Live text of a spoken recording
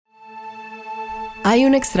Hay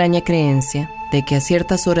una extraña creencia de que a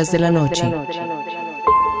ciertas horas de la noche,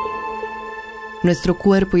 nuestro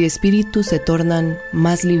cuerpo y espíritu se tornan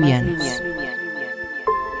más livianos,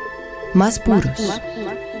 más puros,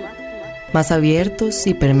 más abiertos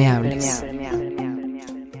y permeables.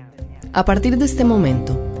 A partir de este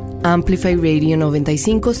momento, Amplify Radio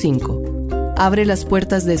 95.5 abre las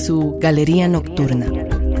puertas de su Galería Nocturna,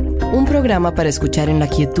 un programa para escuchar en la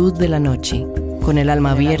quietud de la noche, con el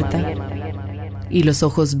alma abierta y los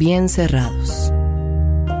ojos bien cerrados.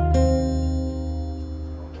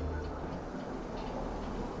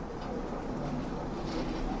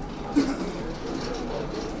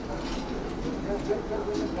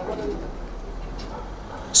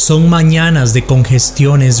 Son mañanas de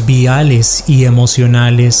congestiones viales y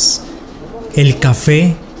emocionales. El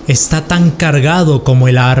café está tan cargado como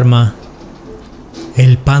el arma,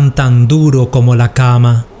 el pan tan duro como la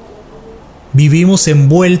cama. Vivimos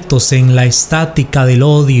envueltos en la estática del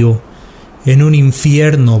odio, en un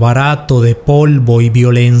infierno barato de polvo y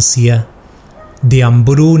violencia, de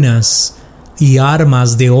hambrunas y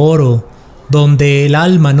armas de oro, donde el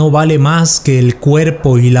alma no vale más que el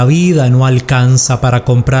cuerpo y la vida no alcanza para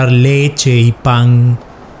comprar leche y pan.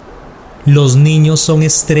 Los niños son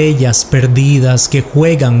estrellas perdidas que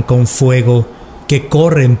juegan con fuego, que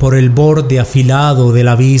corren por el borde afilado del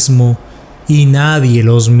abismo y nadie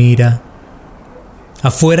los mira.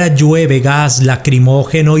 Afuera llueve gas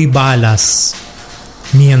lacrimógeno y balas,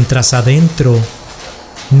 mientras adentro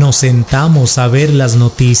nos sentamos a ver las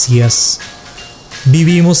noticias.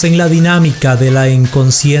 Vivimos en la dinámica de la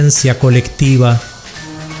inconsciencia colectiva,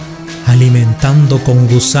 alimentando con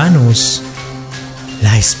gusanos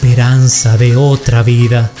la esperanza de otra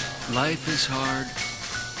vida. Life is hard,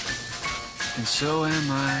 and so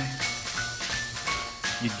am I.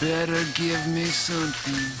 You'd better give me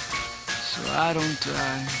something so I don't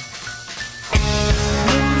die.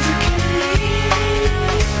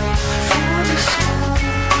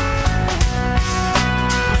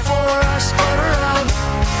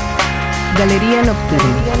 Galería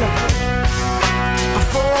Nocturna.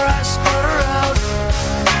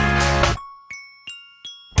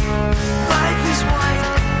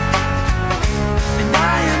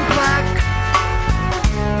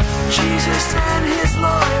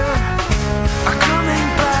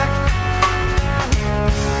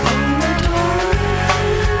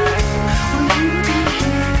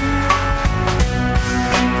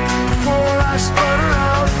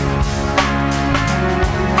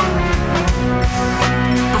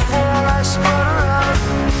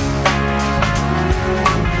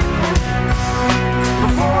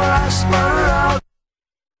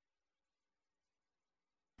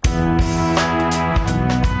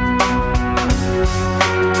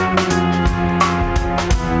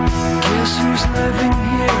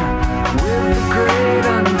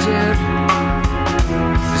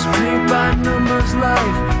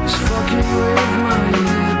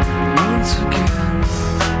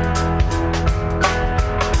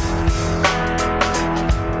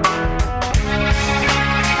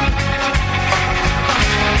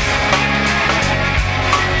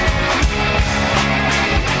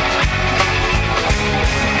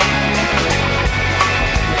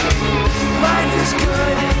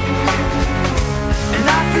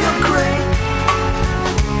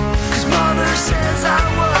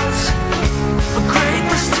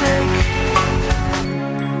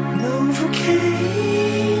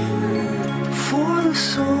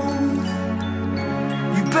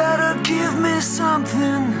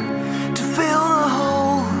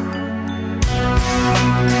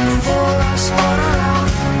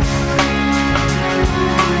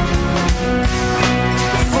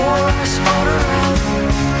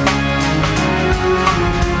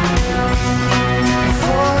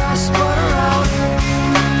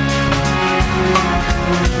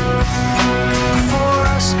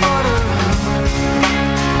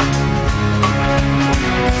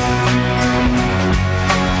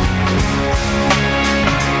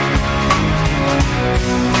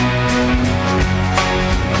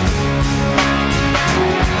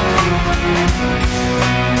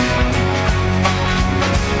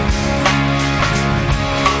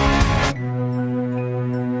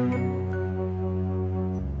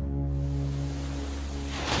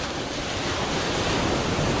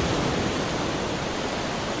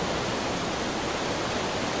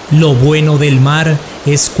 Lo bueno del mar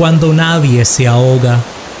es cuando nadie se ahoga.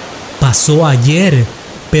 Pasó ayer,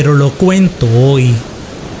 pero lo cuento hoy.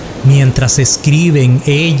 Mientras escriben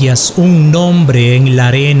ellas un nombre en la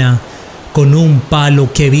arena, con un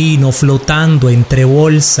palo que vino flotando entre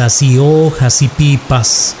bolsas y hojas y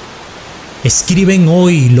pipas. escriben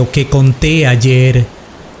hoy lo que conté ayer.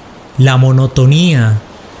 La monotonía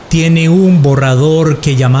tiene un borrador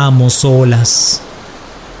que llamamos olas.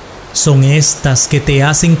 Son estas que te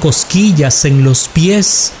hacen cosquillas en los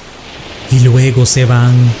pies y luego se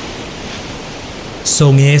van.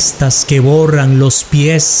 Son estas que borran los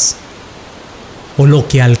pies o lo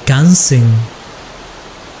que alcancen.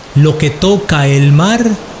 Lo que toca el mar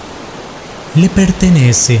le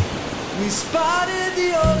pertenece. We spotted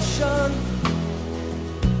the ocean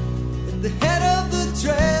at the head of the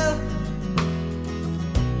trail.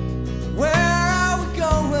 Where are we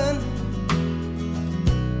going?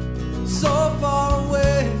 So far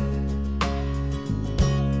away.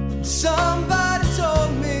 Somebody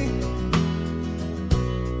told me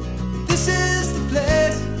this is the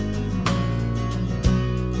place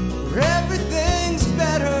where everything's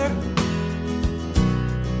better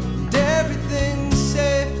and everything's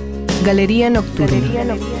safe. Galería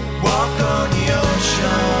Nocturna. Walk on the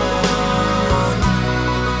ocean,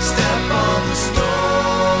 step on the stones.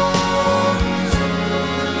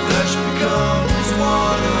 Flesh becomes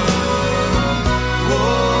water,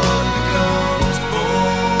 wood becomes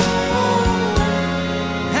bone.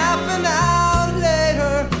 Half an hour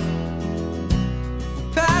later,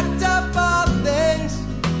 packed up our things,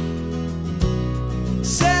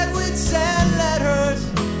 said we'd send letters,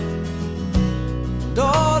 and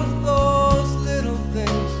all of those little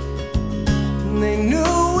things. And they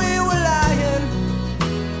knew we were lying,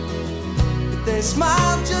 but they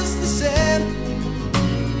smiled just the same.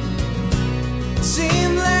 It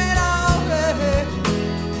seemed late already,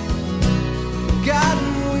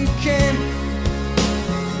 forgotten we came.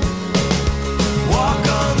 Walk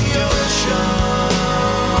on the ocean,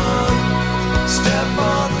 step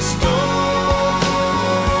on the stone.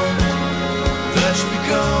 Flesh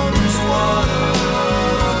becomes water,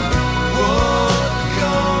 wood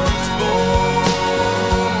becomes bone.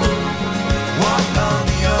 Walk on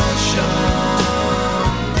the ocean,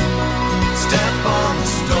 step on the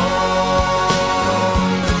stone.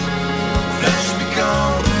 Flesh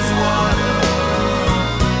becomes water,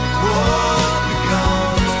 wood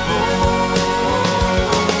becomes bone.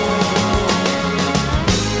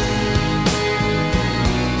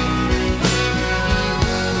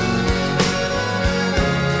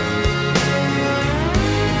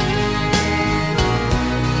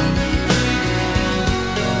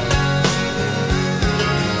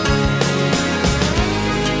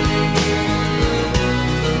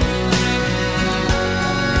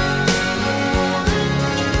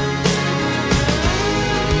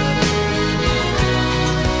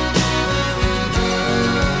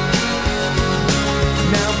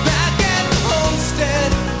 Now back at the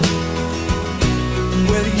homestead,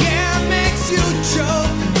 where the air makes you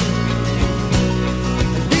choke,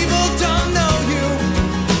 and people don't know you.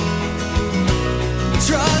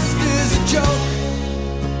 Trust is a joke.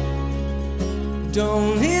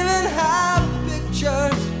 Don't even have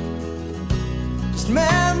pictures, just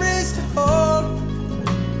memories to hold.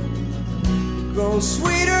 Grow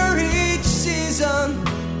sweeter each season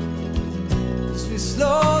as we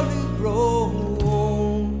slowly grow.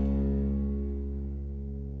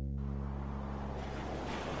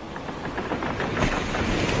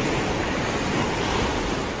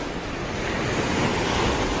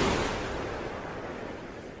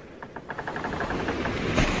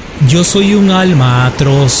 Yo soy un alma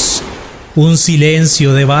atroz, un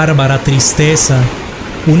silencio de bárbara tristeza,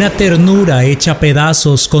 una ternura hecha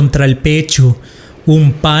pedazos contra el pecho,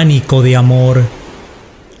 un pánico de amor.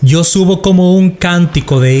 Yo subo como un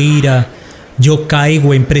cántico de ira, yo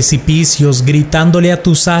caigo en precipicios gritándole a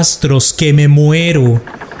tus astros que me muero.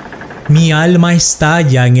 Mi alma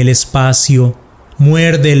estalla en el espacio,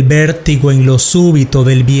 muerde el vértigo en lo súbito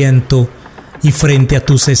del viento, y frente a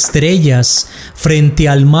tus estrellas, frente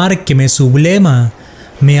al mar que me sublema,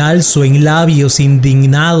 me alzo en labios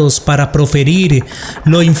indignados para proferir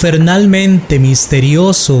lo infernalmente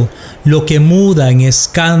misterioso, lo que muda en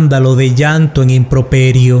escándalo de llanto en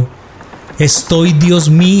improperio. Estoy,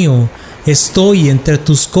 Dios mío, estoy entre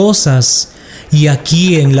tus cosas, y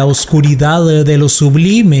aquí en la oscuridad de lo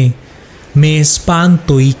sublime, me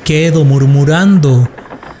espanto y quedo murmurando: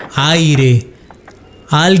 aire,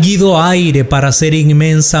 álgido aire para ser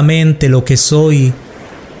inmensamente lo que soy,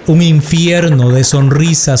 un infierno de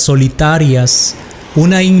sonrisas solitarias,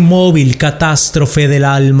 una inmóvil catástrofe del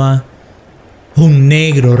alma, un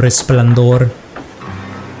negro resplandor.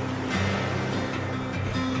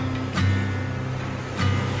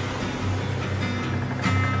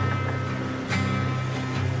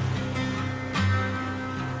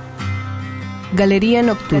 Galería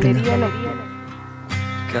Nocturna.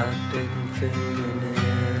 Got big fingernails.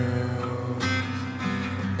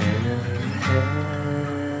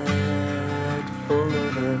 head full of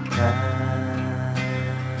the past.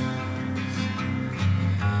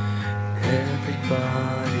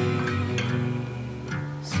 Everybody's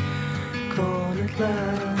gone at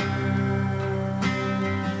last.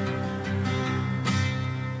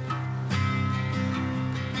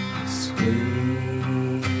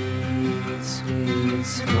 Sweet, sweet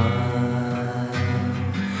smile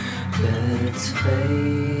that's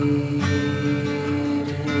fading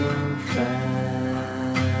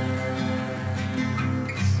fast.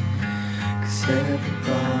 'Cause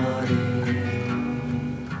everybody's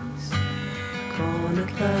gone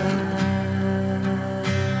at last.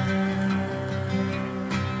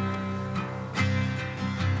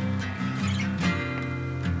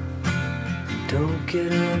 Don't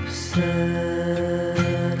get upset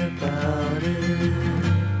about it.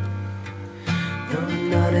 No,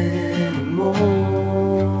 not anymore.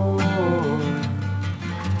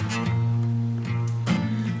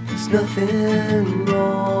 There's nothing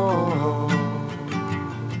wrong.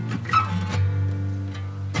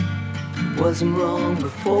 It wasn't wrong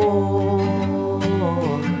before.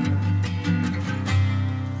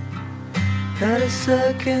 Had a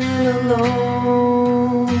second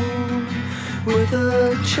alone with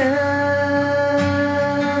a chance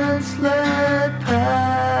let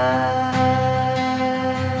pass,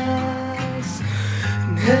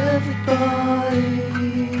 and everybody's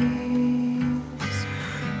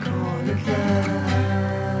gone at last.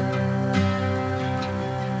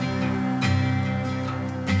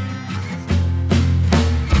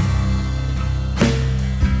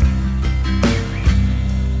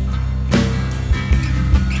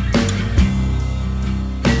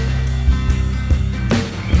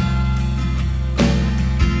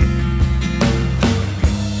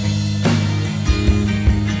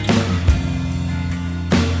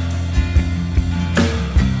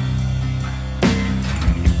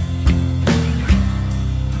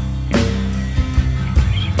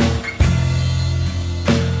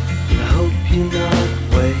 You're not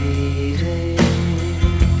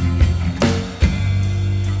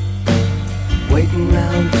waiting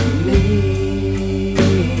round for me,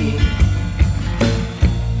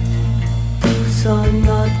 'cause I'm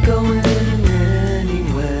not going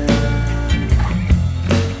anywhere.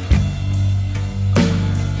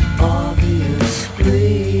 Obviously,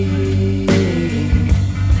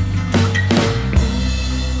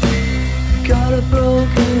 got a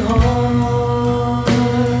broken heart.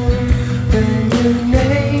 Your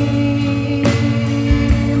name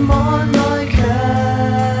on my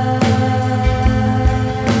cast.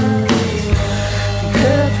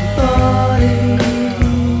 Everybody's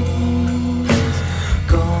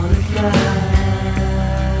gone at last.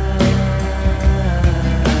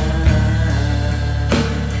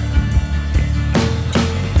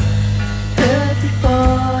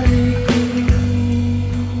 Everybody's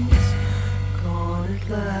gone at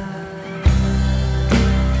last.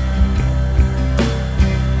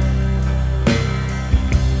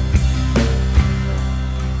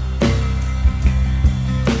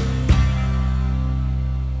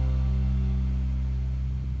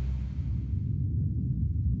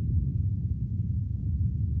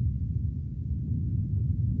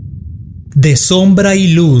 De sombra y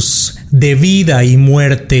luz, de vida y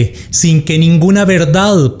muerte, sin que ninguna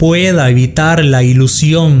verdad pueda evitar la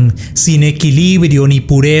ilusión, sin equilibrio ni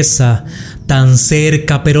pureza, tan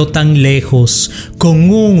cerca pero tan lejos, con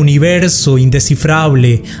un universo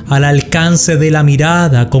indescifrable al alcance de la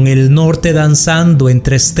mirada, con el norte danzando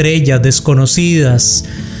entre estrellas desconocidas,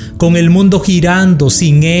 con el mundo girando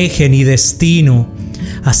sin eje ni destino,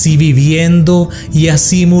 así viviendo y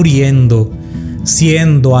así muriendo,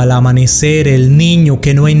 siendo al amanecer el niño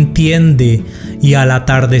que no entiende y al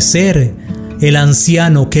atardecer el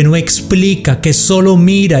anciano que no explica, que solo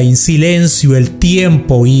mira en silencio el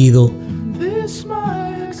tiempo ido. This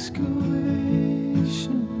my excavation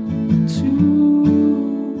to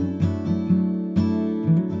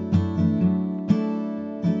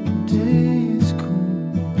days cool.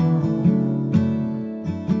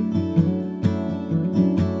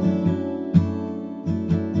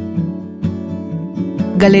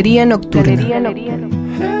 Galería Nocturna.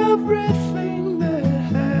 Everything that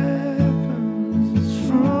happens is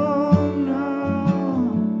from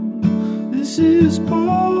now. This is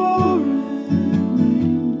pouring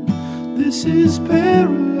rain. This is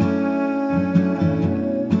paralyzed.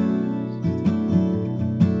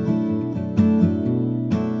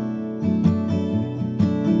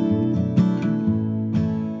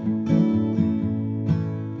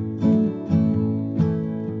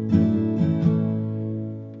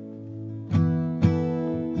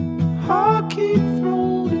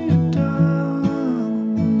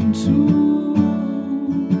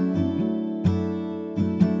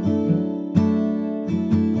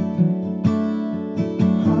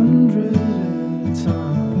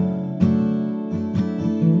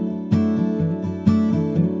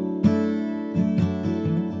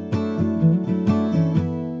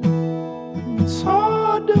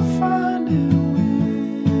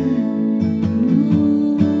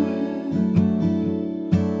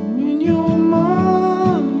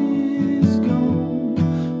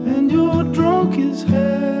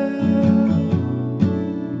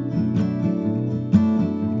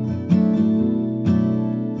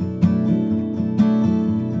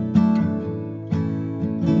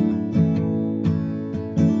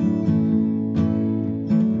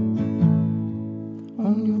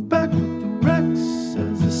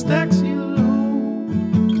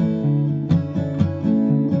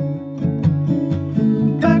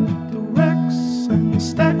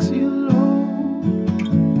 stacks of your load.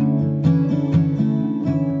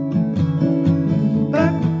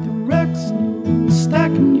 Back with the wrecks,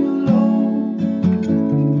 stacking your load.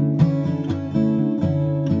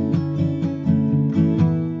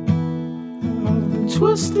 I've been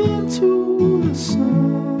twisting to the sun.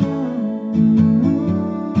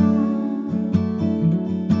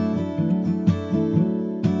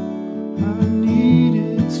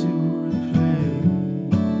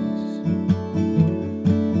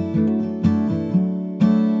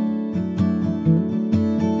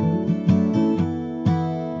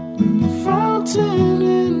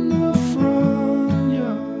 In the front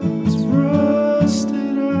yard's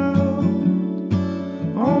rusted out.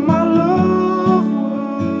 All my love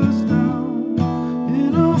was down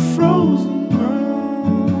in a frozen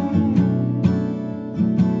ground.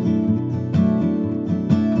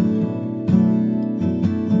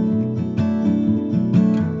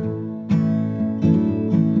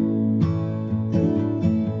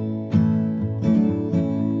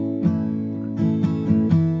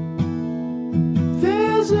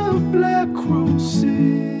 There's a black crow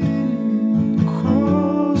sitting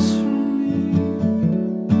across from me.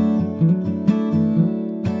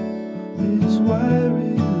 His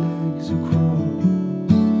wiry legs are crossed.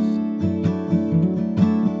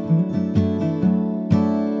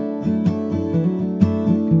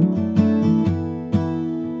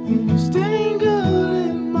 He's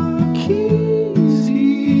dangling my keys, he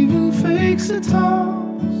even fakes a toss.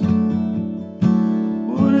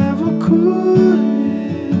 Whatever could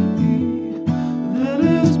it be that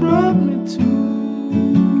has brought me to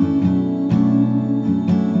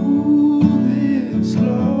this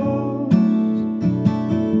loss?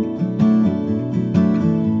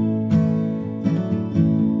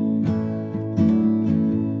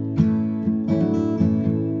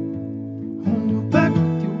 On your back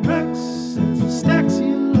with your wrecks as the stacks of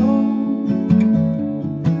your load. On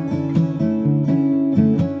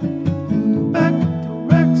your back with your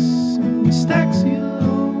wrecks and the stacks of your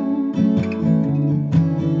load.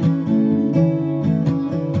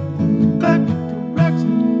 On your back with the wrecks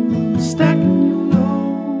and the stacking your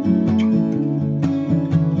load.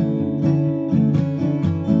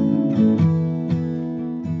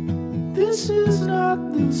 This is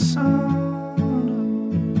not the sound of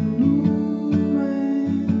a new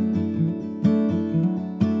man,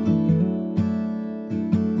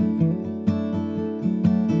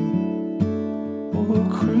 or a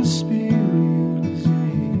crispy realization.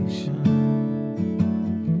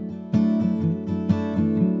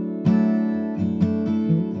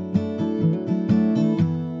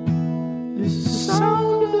 It's the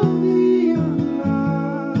sound of the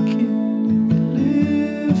unlocking and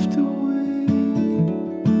lift away.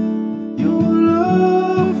 Your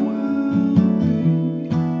love will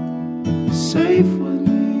be safe with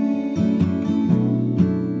me.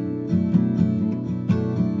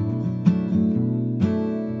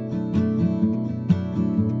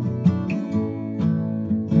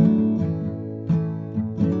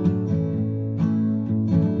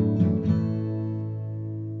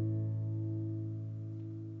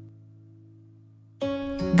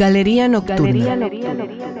 Galería nocturna,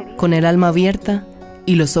 con el alma abierta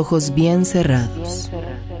y los ojos bien cerrados.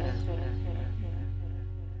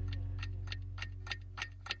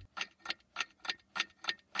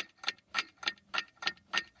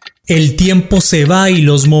 El tiempo se va y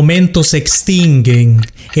los momentos se extinguen.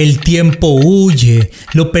 El tiempo huye,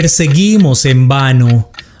 lo perseguimos en vano.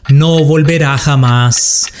 No volverá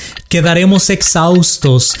jamás. Quedaremos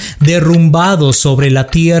exhaustos, derrumbados sobre la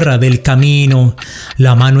tierra del camino,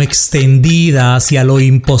 la mano extendida hacia lo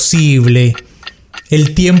imposible.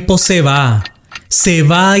 El tiempo se va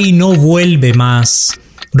y no vuelve más.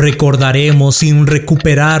 Recordaremos sin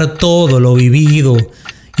recuperar todo lo vivido,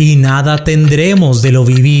 y nada tendremos de lo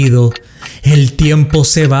vivido. El tiempo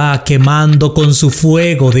se va quemando con su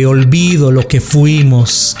fuego de olvido lo que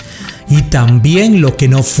fuimos, y también lo que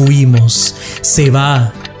no fuimos. Se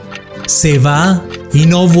va y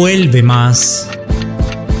no vuelve más.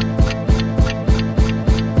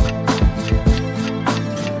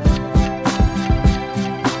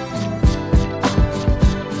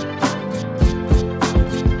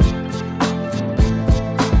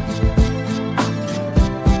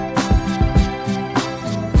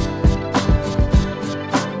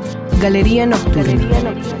 Galería nocturna.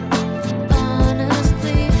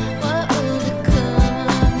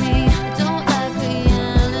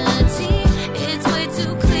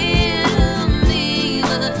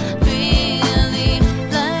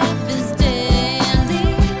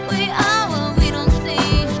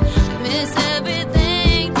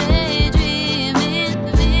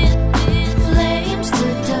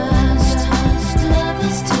 To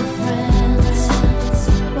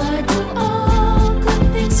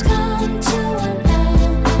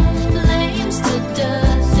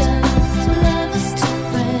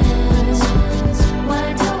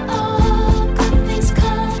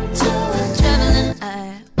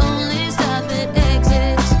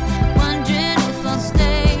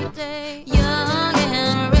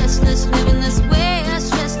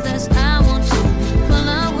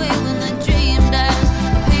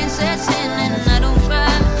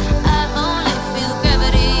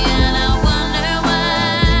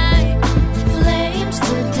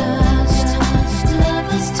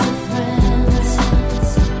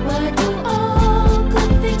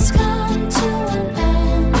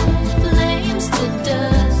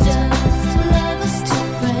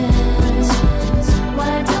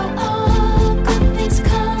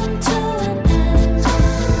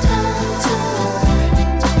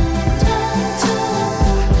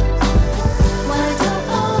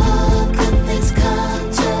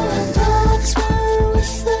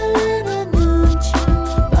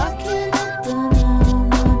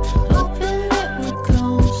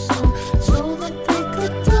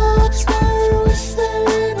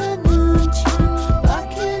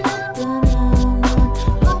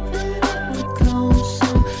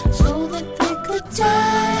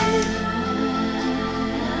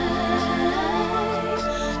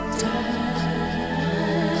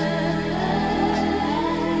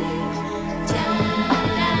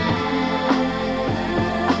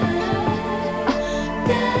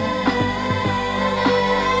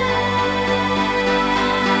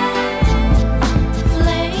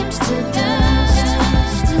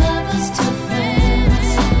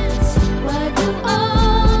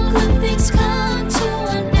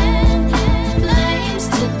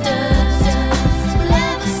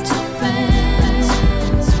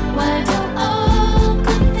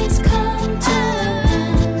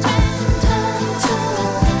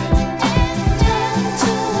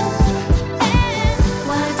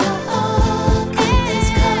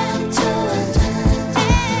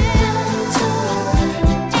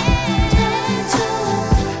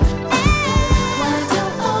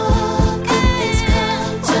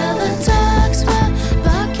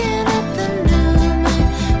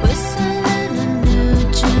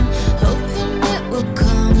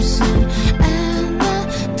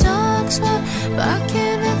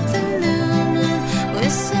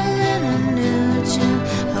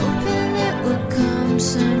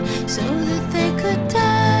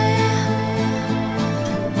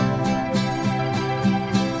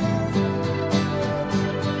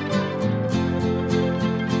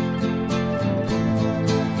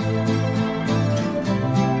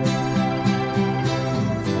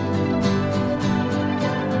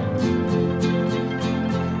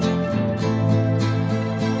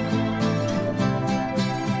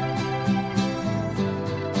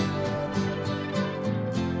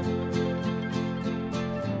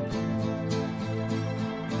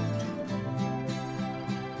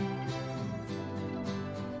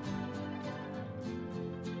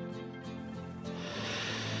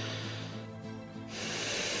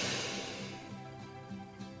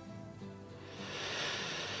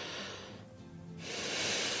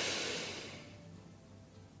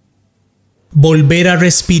volver a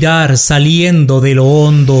respirar saliendo de lo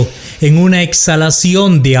hondo, en una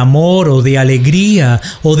exhalación de amor o de alegría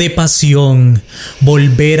o de pasión,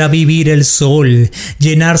 volver a vivir el sol,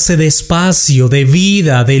 llenarse de espacio, de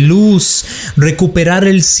vida, de luz, recuperar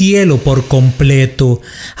el cielo por completo,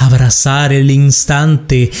 abrazar el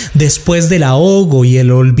instante después del ahogo y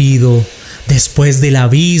el olvido, después del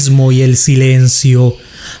abismo y el silencio,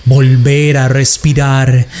 volver a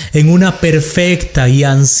respirar en una perfecta y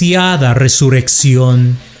ansiada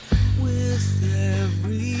resurrección.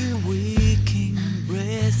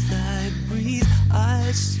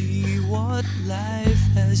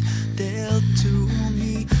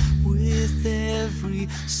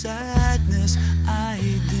 Sadness I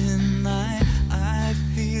deny, I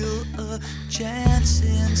feel a chance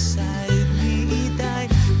inside me die.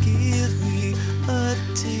 Give me a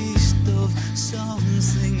taste of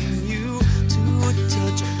something new to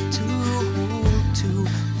touch, to hold, to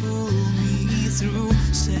pull me through.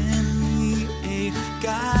 Send me a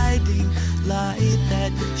guiding light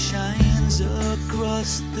that shines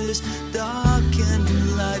across this darkened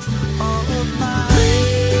life of mine.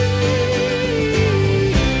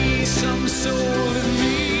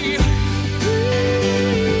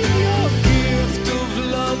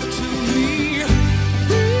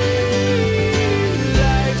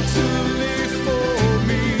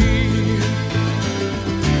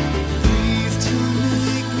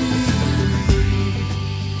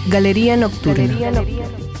 Galería Nocturna.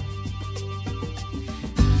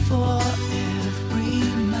 For every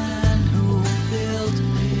man who built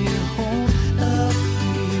a home, a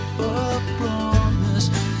paper promise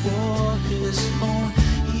for his own,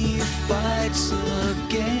 he fights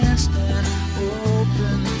against an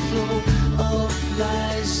open flow of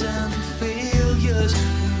lies and failures.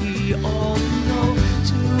 We all know,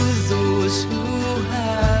 to those who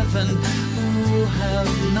have and who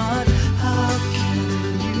have not, how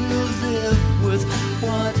live with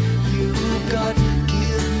what you got.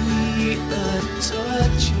 Give me a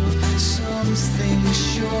touch of something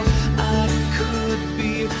sure. I could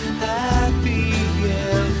be happy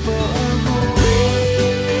evermore.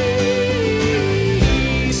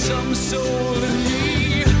 Some soul in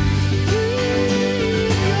me, a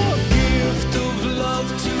gift of love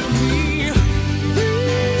to me,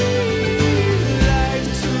 life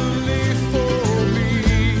to live for me,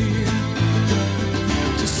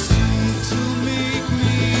 to see, to make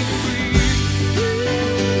me breathe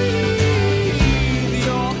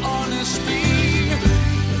your honesty,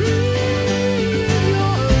 breathe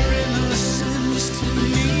your innocence to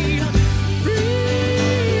me,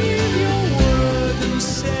 breathe your word and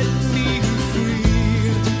set me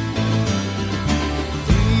free,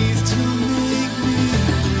 breathe to make me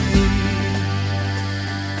breathe.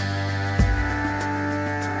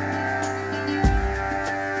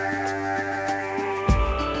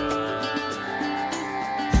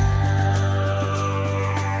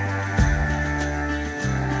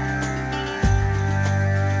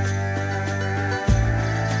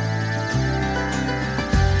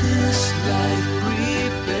 This life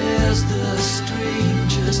prepares the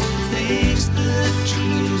strangest things, the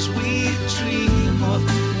dreams we dream of,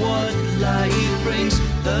 what life brings.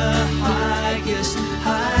 The highest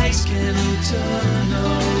highs can turn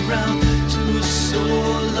around to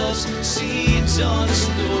sow love's seeds on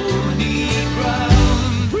stony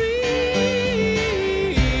ground. Breathe,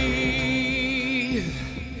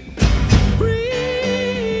 breathe.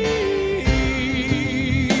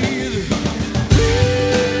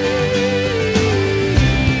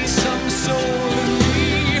 Some soul in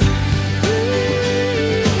me,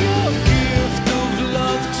 a gift of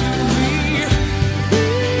love to me,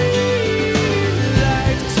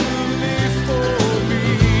 life to live for me,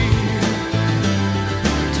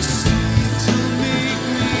 to see, to make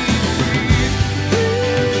me breathe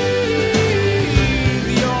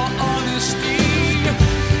your honesty,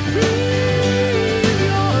 breathe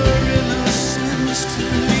your innocence to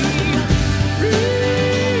me,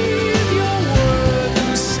 breathe your word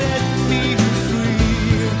and set me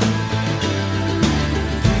free,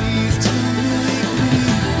 breathe to make me breathe.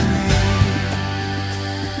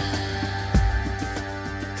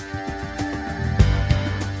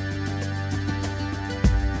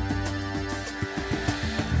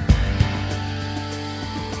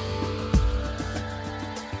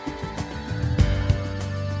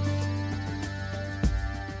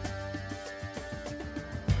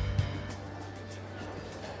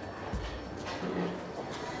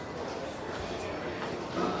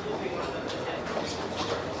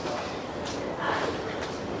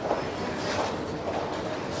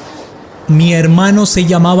 Mi hermano se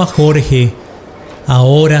llamaba Jorge,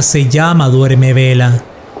 ahora se llama Duermevela.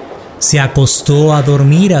 Se acostó a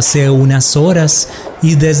dormir hace unas horas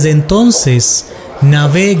y desde entonces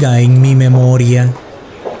navega en mi memoria.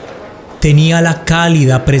 Tenía la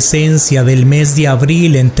cálida presencia del mes de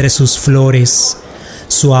abril entre sus flores.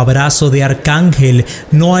 Su abrazo de arcángel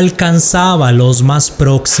no alcanzaba a los más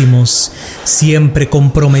próximos, siempre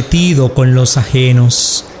comprometido con los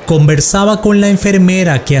ajenos. Conversaba con la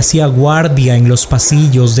enfermera que hacía guardia en los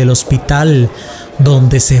pasillos del hospital,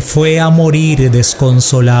 donde se fue a morir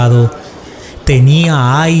desconsolado.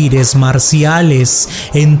 Tenía aires marciales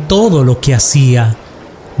en todo lo que hacía.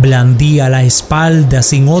 Blandía la espalda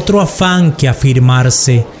sin otro afán que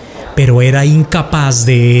afirmarse, pero era incapaz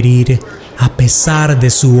de herir, a pesar de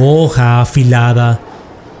su hoja afilada.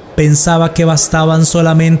 Pensaba que bastaban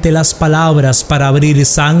solamente las palabras para abrir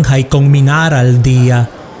zanja y culminar al día.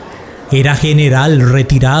 Era general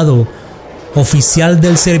retirado, oficial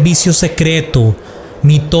del servicio secreto,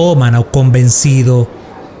 mitómano convencido,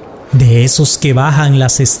 de esos que bajan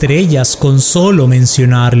las estrellas con solo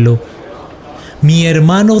mencionarlo. Mi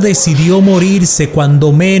hermano decidió morirse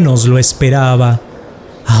cuando menos lo esperaba.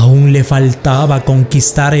 Aún le faltaba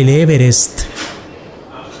conquistar el Everest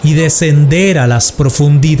y descender a las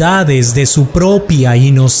profundidades de su propia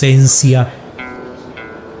inocencia.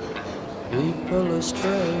 People are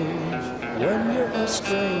strange when you're a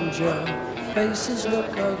stranger. Faces look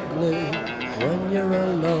ugly when you're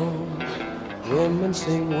alone. Women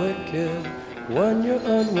seem wicked when you're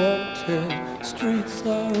unwanted. Streets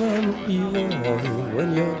are uneven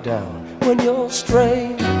when you're down. When you're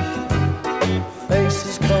strange,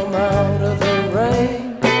 faces come out of the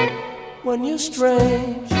rain. When you're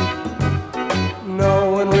strange,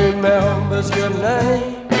 no one remembers your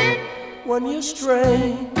name. When you're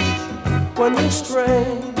strange, when you're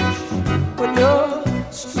strange, when you're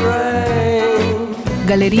strange.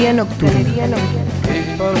 Galería Nocturna.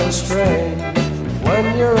 People are strange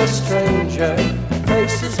when you're a stranger.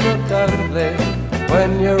 Faces look ugly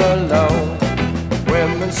when you're alone.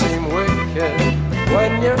 Women seem wicked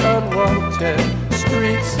when you're unwanted.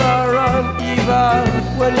 Streets are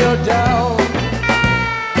uneven when you're down.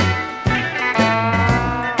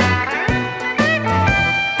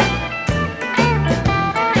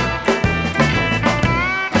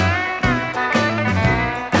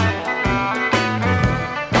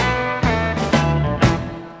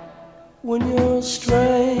 When you're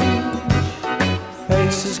strange,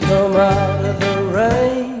 faces come out of the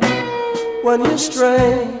rain. When you're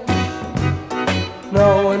strange,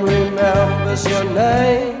 no one remembers your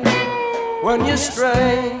name. When you're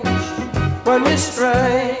strange, when you're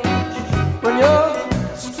strange, when you're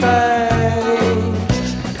strange.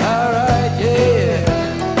 Alright, yeah.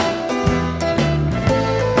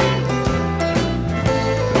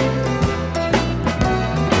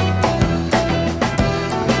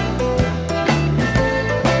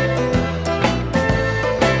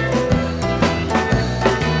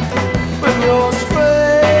 When you're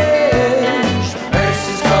strange,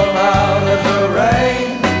 faces come out of the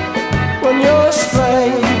rain. When you're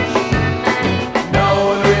strange, no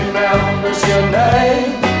one remembers your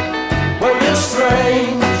name. When you're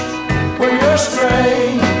strange, when you're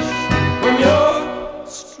strange, when you're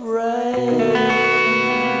strange.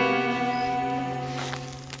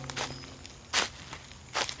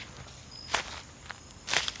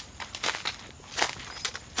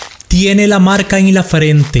 Tiene la marca en la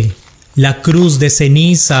frente. La cruz de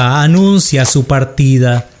ceniza anuncia su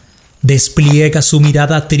partida. Despliega su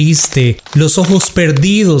mirada triste, los ojos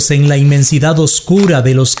perdidos en la inmensidad oscura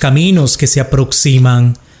de los caminos que se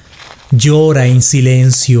aproximan. Llora en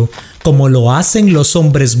silencio, como lo hacen los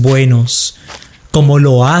hombres buenos, como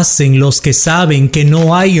lo hacen los que saben que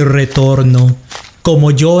no hay retorno, como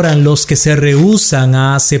lloran los que se rehúsan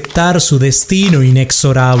a aceptar su destino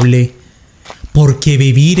inexorable. Porque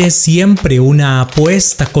vivir es siempre una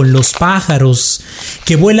apuesta con los pájaros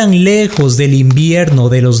que vuelan lejos del invierno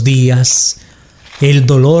de los días. El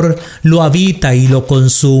dolor lo habita y lo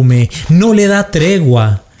consume, no le da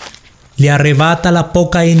tregua. Le arrebata la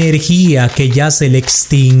poca energía que ya se le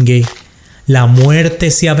extingue. La muerte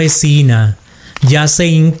se avecina, ya se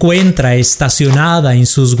encuentra estacionada en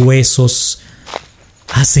sus huesos.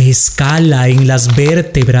 Hace escala en las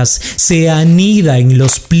vértebras, se anida en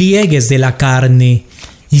los pliegues de la carne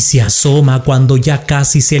y se asoma cuando ya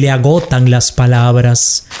casi se le agotan las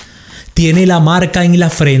palabras. Tiene la marca en la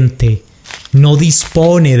frente, no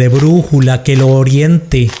dispone de brújula que lo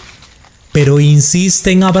oriente, pero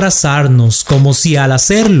insiste en abrazarnos como si al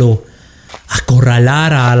hacerlo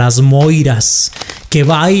acorralara a las moiras que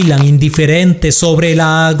bailan indiferentes sobre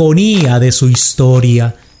la agonía de su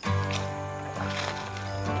historia.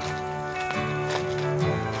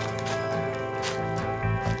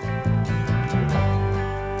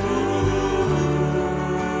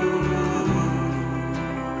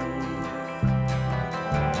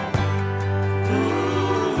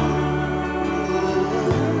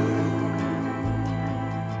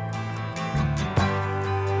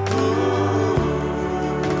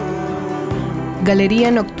 Galería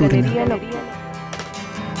Nocturna.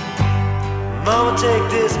 Mama, take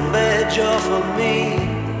this badge off of me.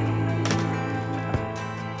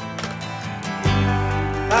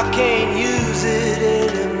 I can't use it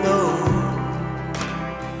anymore.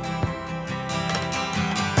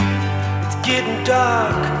 It's getting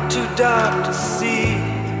dark, too dark to see.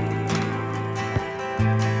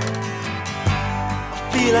 I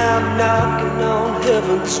feel I'm knocking on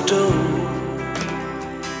heaven's door.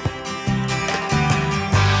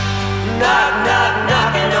 Knock, knock,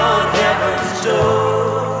 knocking on heaven's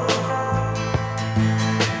door.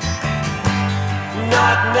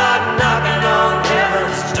 Knock, knock, knocking on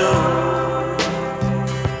heaven's door.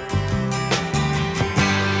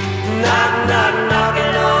 Knock, knock,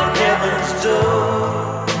 knocking on heaven's door.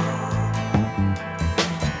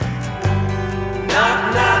 Knock,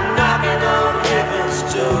 knock, knocking on heaven's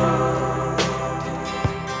door.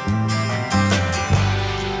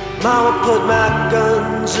 Mama put my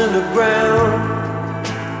guns in the ground.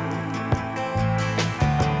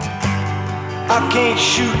 I can't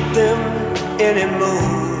shoot them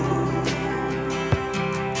anymore.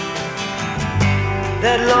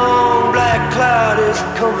 That long black cloud is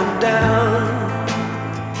coming down.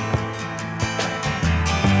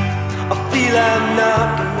 I feel I'm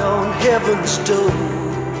knocking on heaven's door.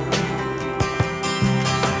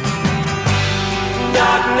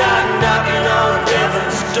 Knock, knock, knocking on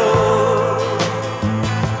heaven's door.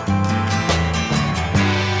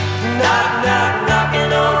 Knock, knock,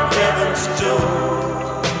 knocking on heaven's door.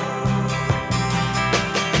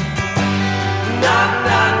 Knock,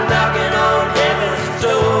 knock, knocking on heaven's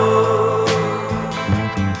door.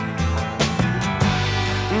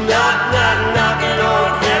 Knock, knock, knocking on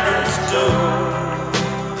heaven's door.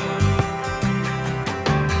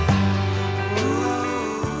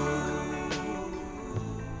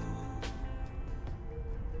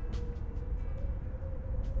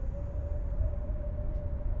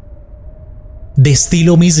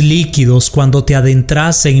 Destilo mis líquidos cuando te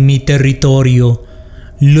adentras en mi territorio.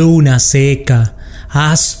 Luna seca,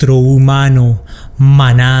 astro humano,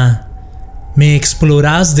 maná. Me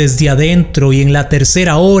explorás desde adentro y en la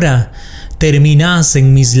tercera hora terminás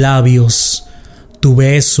en mis labios. Tu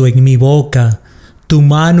beso en mi boca, tu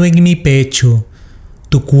mano en mi pecho,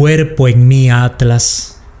 tu cuerpo en mi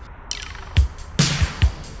atlas.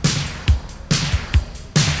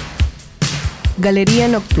 Galería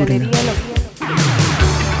Nocturna.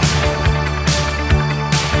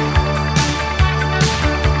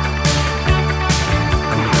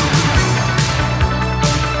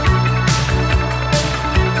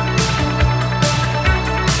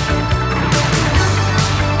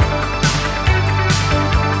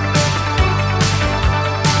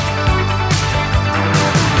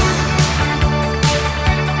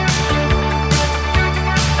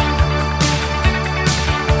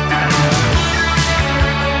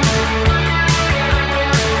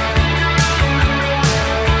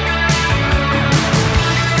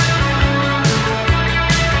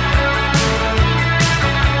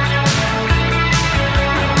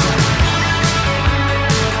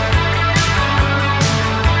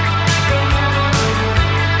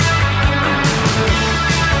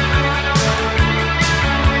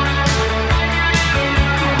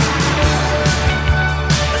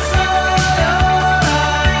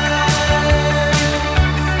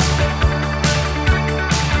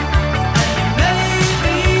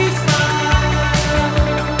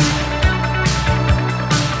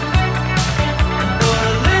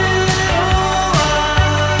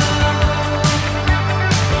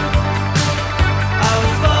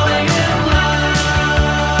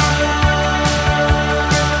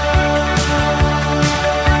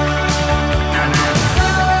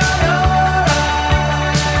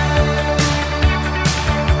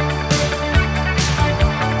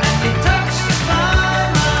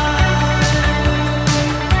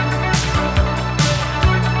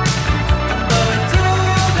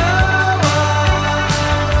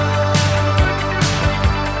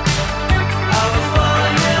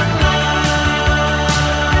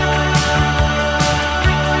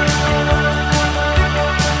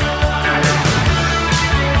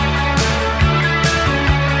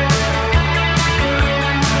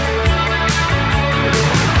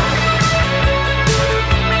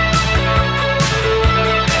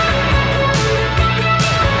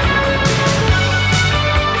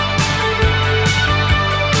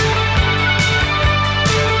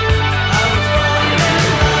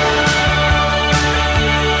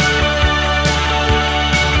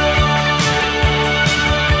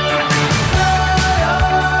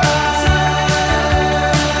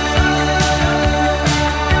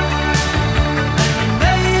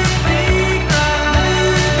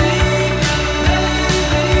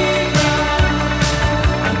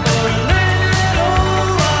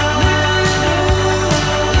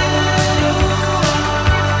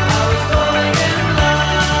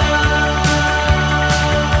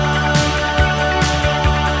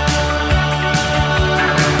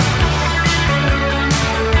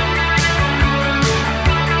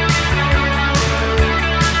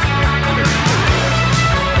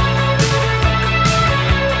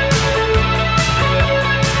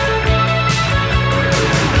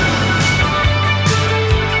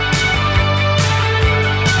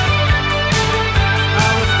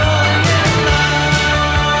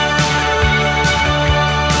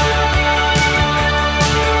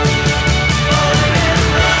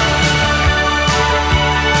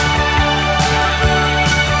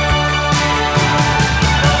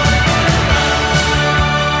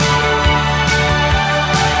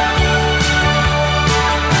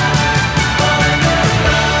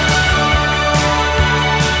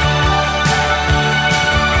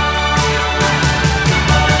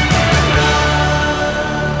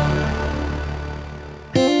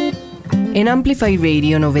 En Amplify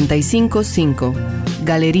Radio 95.5,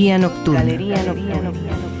 Galería Nocturna.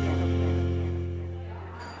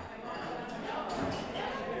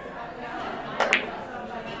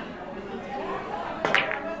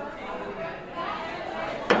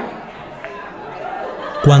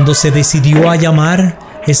 Cuando se decidió a llamar,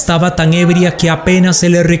 estaba tan ebria que apenas se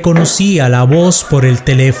le reconocía la voz por el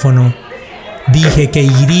teléfono. Dije que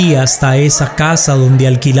iría hasta esa casa donde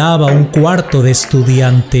alquilaba un cuarto de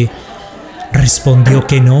estudiante. Respondió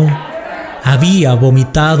que no. Había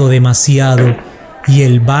vomitado demasiado y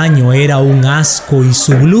el baño era un asco y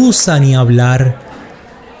su blusa ni hablar.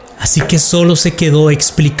 Así que solo se quedó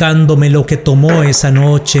explicándome lo que tomó esa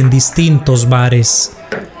noche en distintos bares.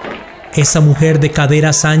 Esa mujer de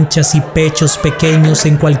caderas anchas y pechos pequeños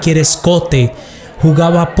en cualquier escote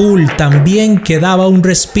jugaba pool tan bien que daba un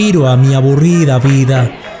respiro a mi aburrida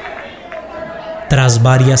vida. Tras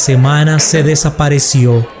varias semanas se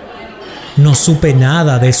desapareció. No supe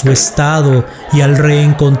nada de su estado y al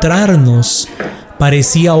reencontrarnos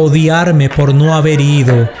parecía odiarme por no haber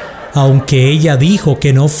ido, aunque ella dijo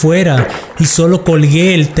que no fuera y solo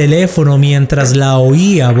colgué el teléfono mientras la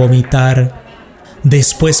oía vomitar.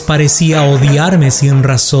 Después parecía odiarme sin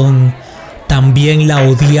razón. También la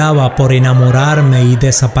odiaba por enamorarme y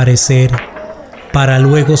desaparecer, para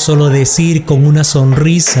luego solo decir con una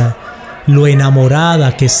sonrisa lo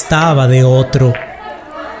enamorada que estaba de otro.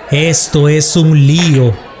 Esto es un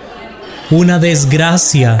lío, una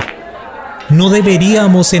desgracia. No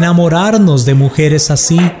deberíamos enamorarnos de mujeres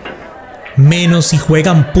así, menos si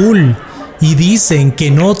juegan pool y dicen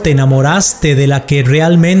que no te enamoraste de la que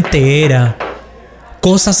realmente era.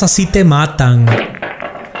 Cosas así te matan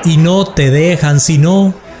y no te dejan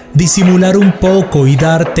sino disimular un poco y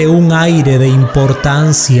darte un aire de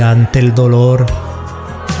importancia ante el dolor.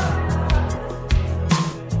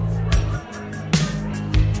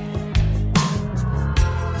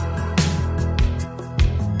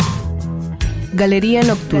 Galería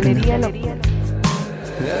Nocturna.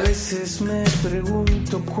 A veces me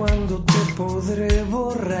pregunto cuándo te podré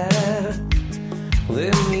borrar de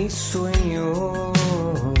mis sueños,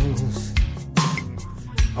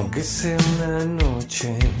 aunque sea una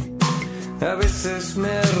noche. A veces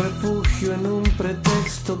me refugio en un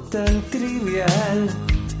pretexto tan trivial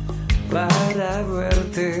para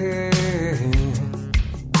verte,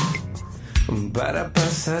 para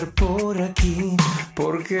pasar por aquí,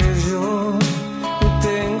 porque yo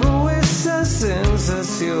tengo esa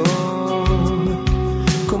sensación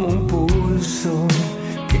como un pulso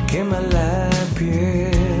que quema la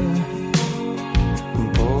piel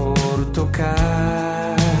por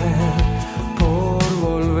tocar, por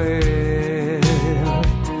volver.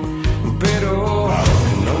 Pero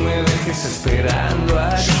no me dejes esperando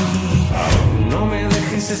aquí, no me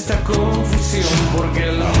dejes esta confusión, porque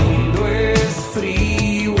el mundo es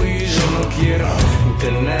frío y yo no quiero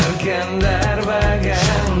tener que andar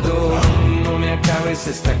vagando. No me acabes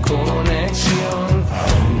esta conexión,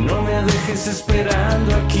 no me dejes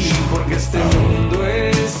esperando aquí, porque este mundo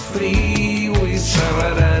es frío y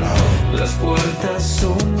cerrarán las puertas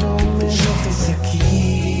o no me dejes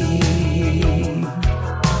aquí.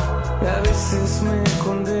 A veces me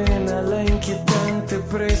condena la inquietante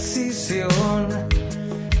precisión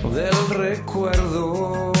del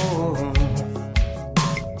recuerdo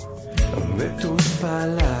de tus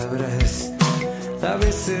palabras. A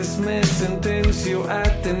veces me sentencio a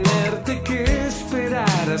tenerte que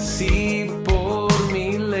esperar así por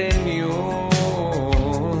milenios,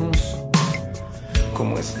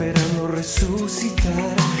 como esperando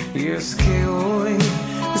resucitar. Y es que hoy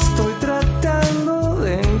estoy tratando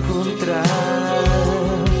de encontrar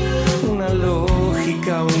una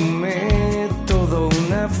lógica, un método,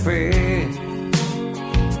 una fe,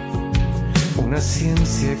 una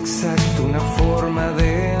ciencia exacta, una forma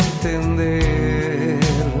de entender.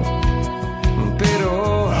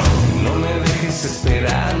 Pero no me dejes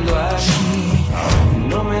esperando aquí,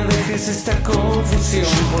 no me dejes esta confusión,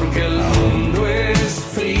 porque el mundo es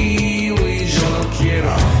frío y yo no quiero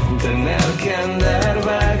tener que andar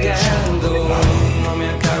vagando. No me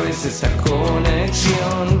acabes esta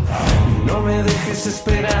conexión, no me dejes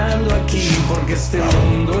esperando aquí, porque este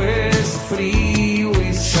mundo es frío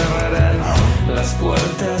y cerrarán las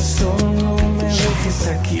puertas o no me dejes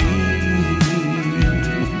aquí.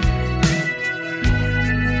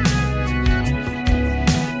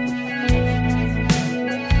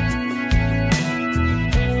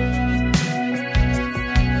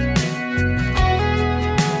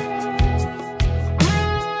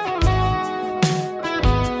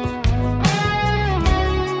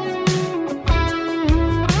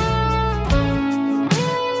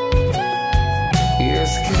 Y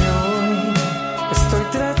es que hoy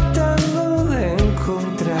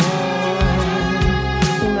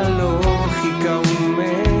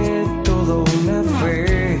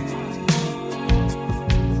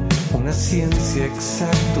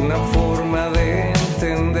una forma de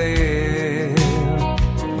entender,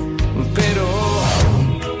 pero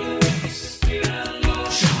aún no me dejes esperando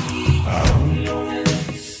aquí, aún no me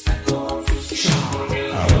dejes esta confusión, porque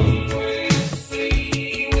el mundo es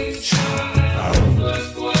frío y cerrando las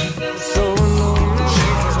puertas. Solo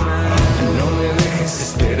no me dejes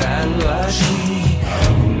esperando aquí,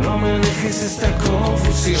 no me dejes esta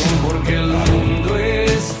confusión, porque el mundo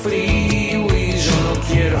es frío y yo no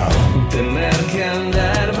quiero tener que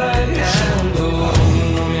andar vagando.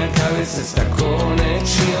 No me acabes esta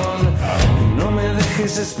conexión, no me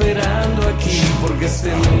dejes esperando aquí, porque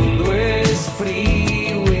este mundo es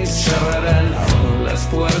frío y cerrarán las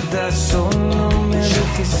puertas. Solo no me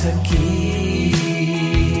dejes aquí.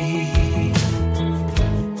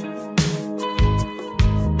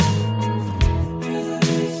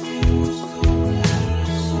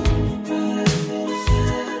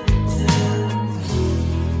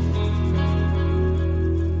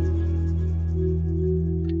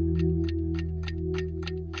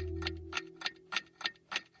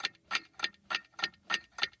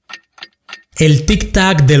 El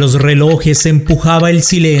tic-tac de los relojes empujaba el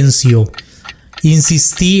silencio.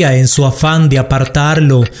 Insistía en su afán de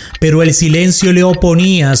apartarlo, pero el silencio le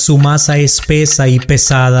oponía su masa espesa y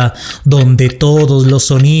pesada, donde todos los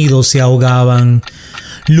sonidos se ahogaban.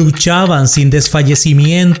 Luchaban sin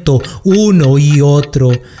desfallecimiento uno y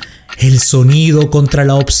otro. El sonido contra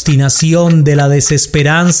la obstinación de la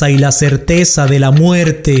desesperanza y la certeza de la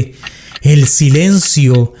muerte. El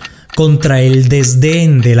silencio contra el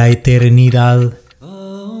desdén de la eternidad.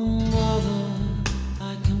 Oh, mother,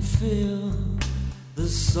 I can feel the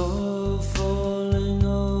soul falling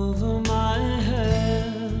over my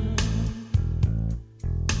head.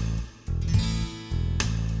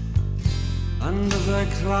 And as I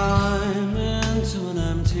climb into an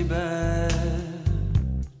empty bed,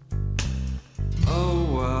 oh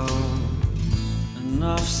well,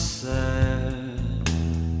 enough said.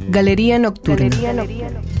 Galería Nocturna.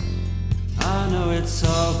 I know it's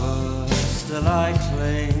over, still I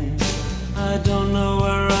cling. I don't know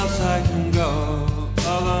where else I can go.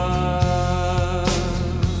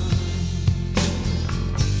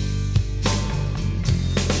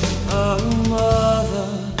 Oh, mother,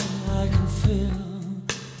 I can feel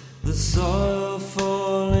the soil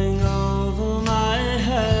falling over my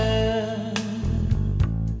head.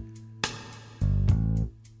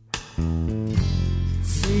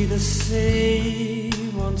 See the sea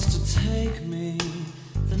wants to take me,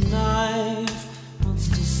 the knife wants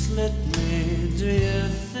to slit me. Do you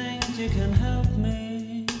think you can help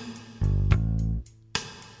me?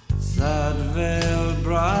 Sad veiled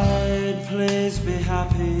bride, please be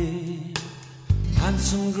happy.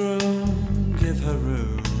 Handsome groom, give her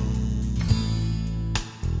room.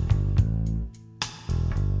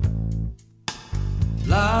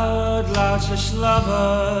 Loud, loutish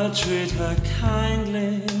lover, treat her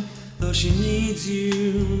kindly, though she needs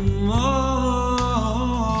you more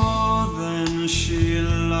than she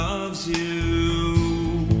loves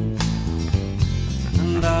you.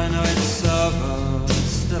 And I know it's over,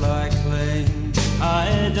 still I cling.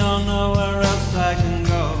 I don't know where else I can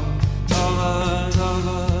go.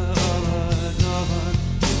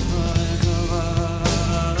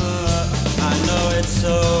 I know it's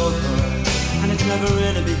over, and it never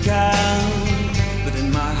really began, but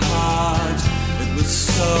in my heart it was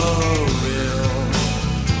so real.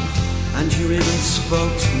 And you even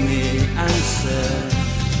spoke to me and said,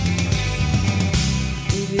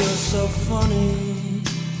 if you're so funny,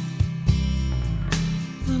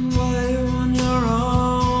 then why are you on your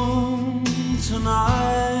own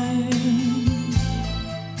tonight?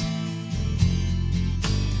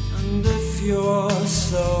 And if you're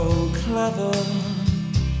so clever,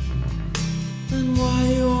 then why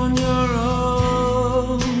are you on your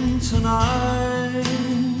own tonight?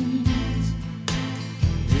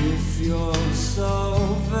 If you're so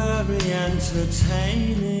very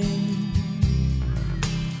entertaining,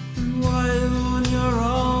 then why are you on your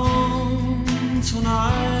own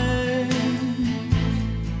tonight?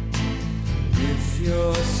 If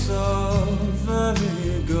you're so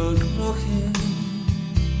very good looking,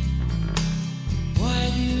 why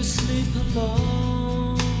do you sleep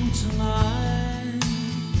alone tonight?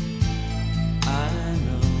 I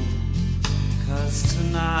know, 'cause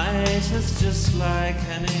tonight is just like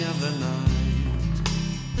any other night.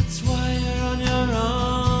 That's why you're on your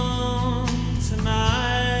own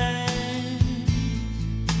tonight,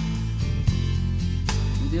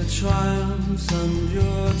 with your triumphs and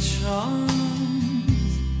your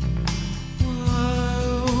charms,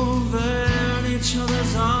 while they're in each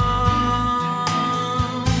other's arms.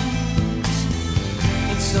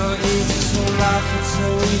 It's so easy to laugh, it's so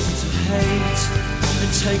easy to hate.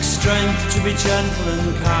 It takes strength to be gentle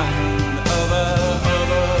and kind.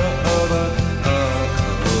 Over.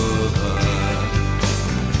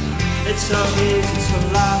 It's so easy to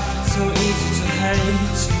laugh, it's so easy to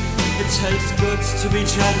hate. It takes guts to be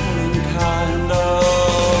gentle and kind.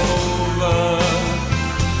 Over.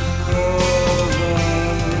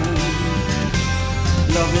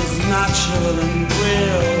 Love is natural and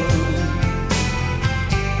real,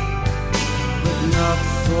 but not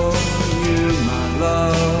for you, my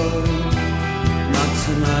love. Not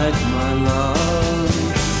tonight, my love.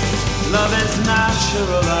 Love is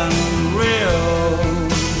natural and real,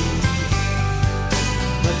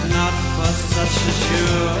 but not for such as you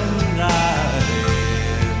and I,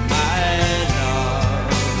 my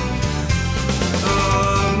love.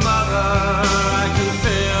 Oh, mother, I can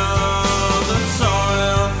feel the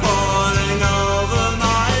soil falling over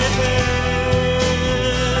my head.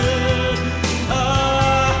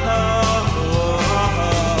 Oh,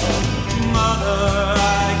 mother,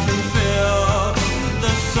 I can feel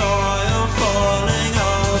the soil falling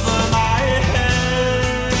over my head.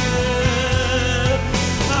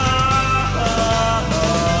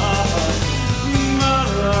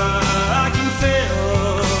 Mother, I can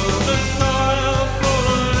feel the soil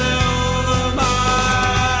falling over my Mother, I can feel the soil falling over my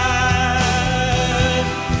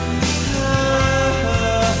Oh,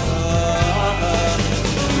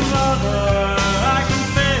 mother, I can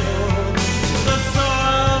feel the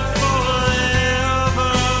soil falling over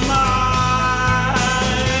my head.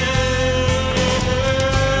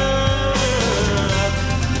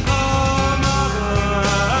 Oh, mother,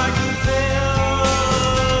 I can feel the soil falling over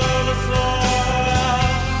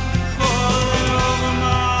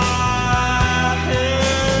my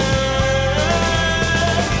head.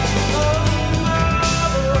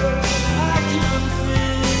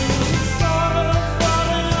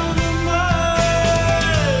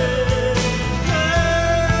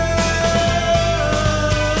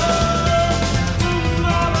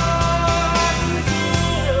 Mother, I can feel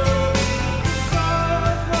the soil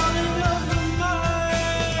falling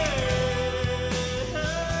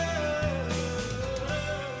over my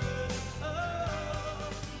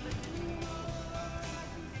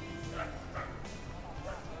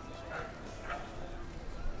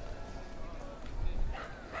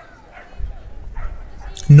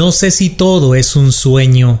No sé si todo es un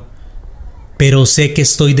sueño, pero sé que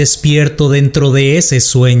estoy despierto dentro de ese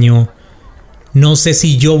sueño. No sé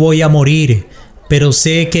si yo voy a morir, pero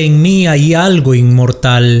sé que en mí hay algo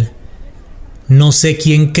inmortal. No sé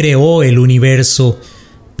quién creó el universo,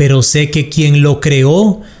 pero sé que quien lo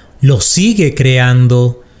creó, lo sigue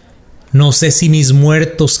creando. No sé si mis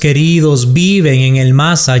muertos queridos viven en el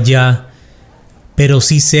más allá, pero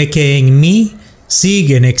sí sé que en mí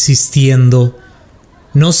siguen existiendo.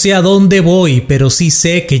 No sé a dónde voy, pero sí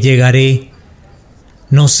sé que llegaré.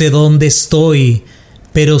 No sé dónde estoy,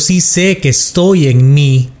 pero sí sé que estoy en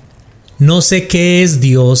mí. No sé qué es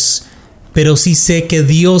Dios, pero sí sé que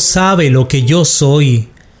Dios sabe lo que yo soy.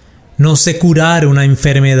 No sé curar una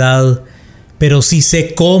enfermedad, pero sí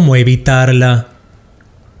sé cómo evitarla.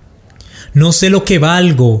 No sé lo que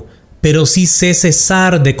valgo, pero sí sé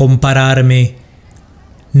cesar de compararme.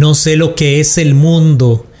 No sé lo que es el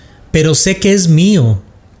mundo, pero sé que es mío.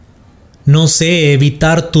 No sé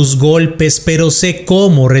evitar tus golpes, pero sé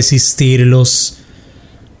cómo resistirlos.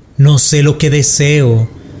 No sé lo que deseo,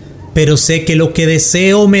 pero sé que lo que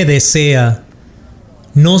deseo me desea.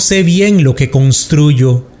 No sé bien lo que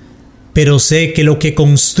construyo, pero sé que lo que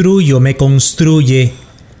construyo me construye.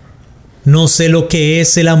 No sé lo que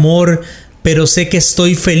es el amor, pero sé que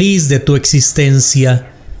estoy feliz de tu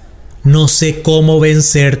existencia. No sé cómo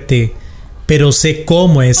vencerte, pero sé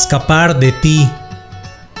cómo escapar de ti.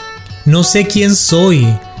 No sé quién soy,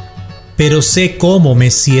 pero sé cómo me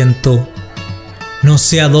siento. No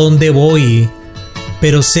sé a dónde voy,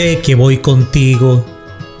 pero sé que voy contigo.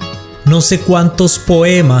 No sé cuántos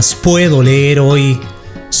poemas puedo leer hoy,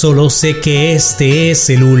 solo sé que este es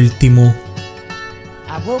el último.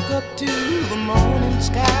 I woke up to the morning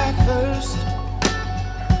sky first,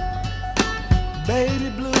 baby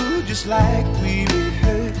blue just like we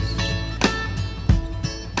rehearsed.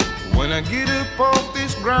 When I get up off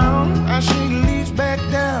this ground, I shake leaves back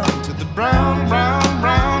down to the brown, brown,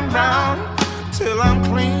 brown, brown, till I'm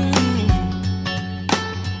clean.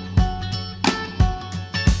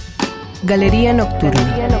 Galería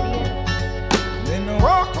Nocturna. Then the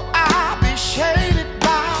walk I'll be shaded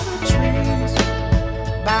by the trees,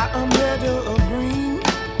 by a meadow of green,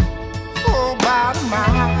 for about a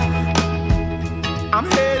mile. I'm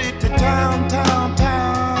headed to town, town,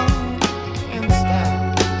 town, in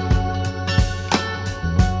style.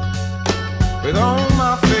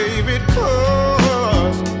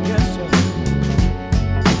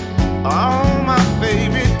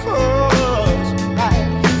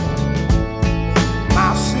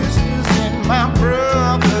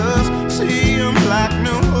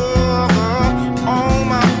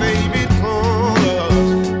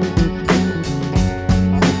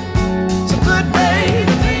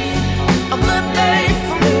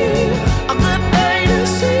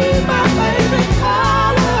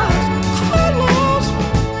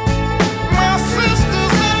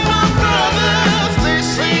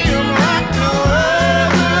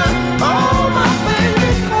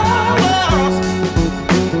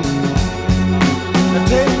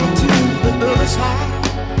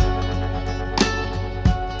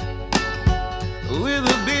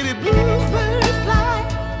 pretty bluebirds fly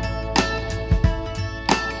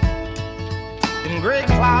in gray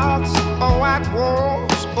clouds or white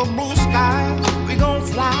walls or blue skies. We gon'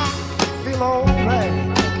 fly, feel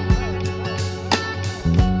alright.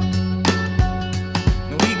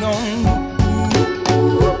 We gon'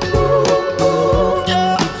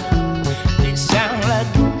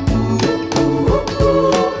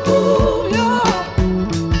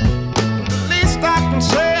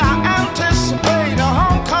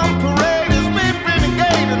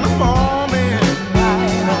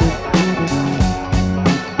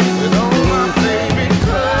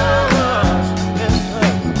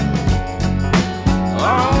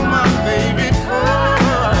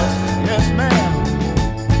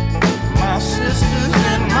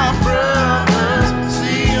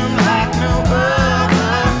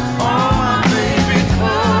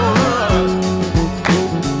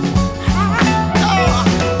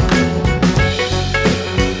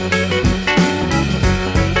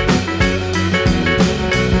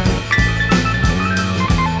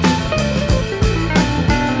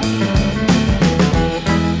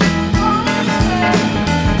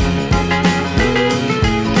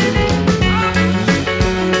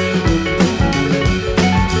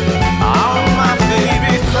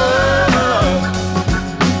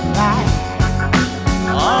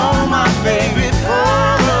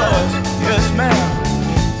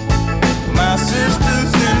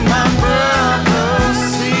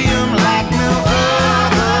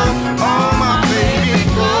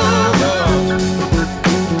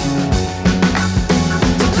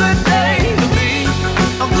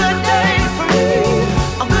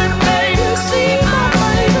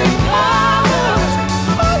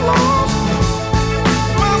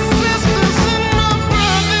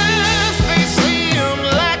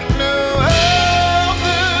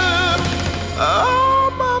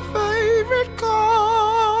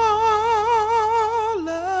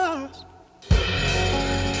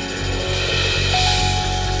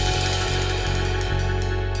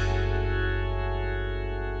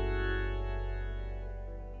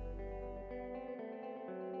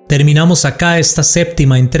 Terminamos acá esta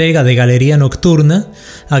séptima entrega de Galería Nocturna,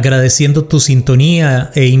 agradeciendo tu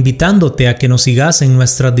sintonía e invitándote a que nos sigas en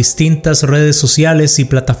nuestras distintas redes sociales y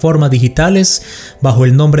plataformas digitales bajo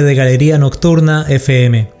el nombre de Galería Nocturna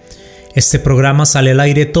FM. Este programa sale al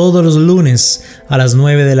aire todos los lunes a las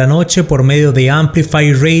 9 de la noche por medio de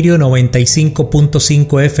Amplify Radio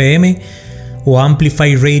 95.5 FM o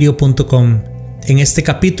amplifyradio.com. En este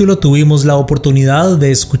capítulo tuvimos la oportunidad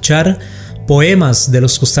de escuchar poemas de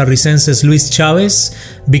los costarricenses Luis Chávez,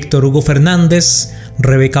 Víctor Hugo Fernández,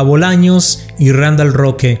 Rebeca Bolaños y Randall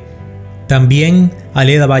Roque. También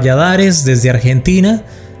Aleda Valladares desde Argentina,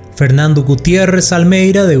 Fernando Gutiérrez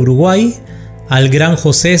Almeida de Uruguay, al gran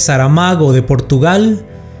José Saramago de Portugal,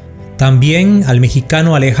 también al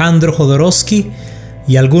mexicano Alejandro Jodorowsky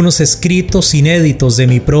y algunos escritos inéditos de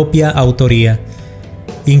mi propia autoría.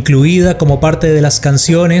 Incluida como parte de las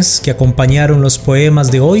canciones que acompañaron los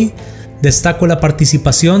poemas de hoy, destaco la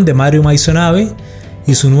participación de Mario Maisonave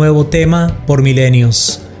y su nuevo tema Por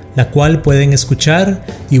Milenios, la cual pueden escuchar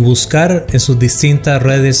y buscar en sus distintas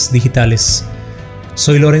redes digitales.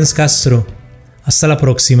 Soy Lorenz Castro. Hasta la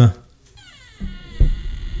próxima.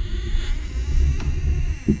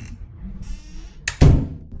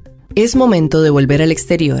 Es momento de volver al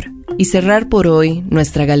exterior y cerrar por hoy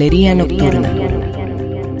nuestra Galería Nocturna.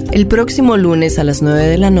 El próximo lunes a las 9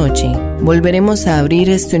 de la noche volveremos a abrir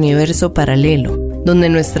este universo paralelo, donde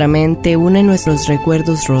nuestra mente une nuestros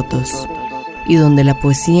recuerdos rotos y donde la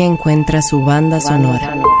poesía encuentra su banda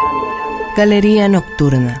sonora. Galería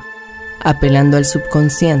Nocturna, apelando al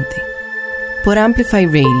subconsciente, por Amplify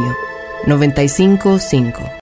Radio 95.5.